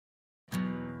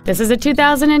This is a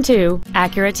 2002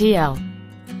 Acura TL.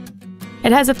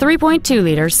 It has a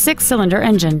 3.2-liter six-cylinder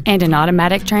engine and an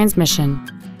automatic transmission.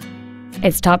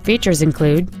 Its top features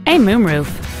include a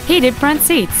moonroof, heated front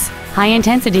seats,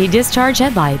 high-intensity discharge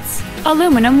headlights,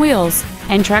 aluminum wheels,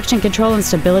 and traction control and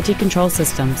stability control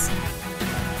systems.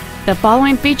 The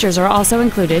following features are also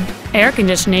included: air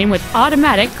conditioning with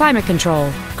automatic climate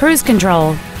control, cruise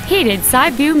control, heated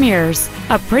side view mirrors,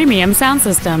 a premium sound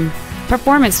system,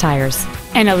 performance tires,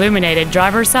 an illuminated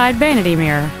driver's side vanity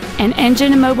mirror, an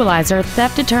engine immobilizer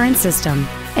theft deterrent system,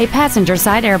 a passenger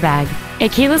side airbag, a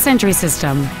keyless entry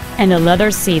system, and the leather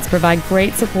seats provide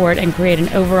great support and create an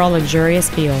overall luxurious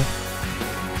feel.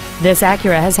 This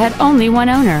Acura has had only one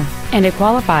owner, and it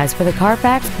qualifies for the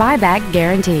Carfax buyback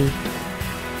guarantee.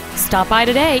 Stop by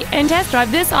today and test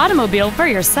drive this automobile for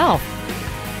yourself.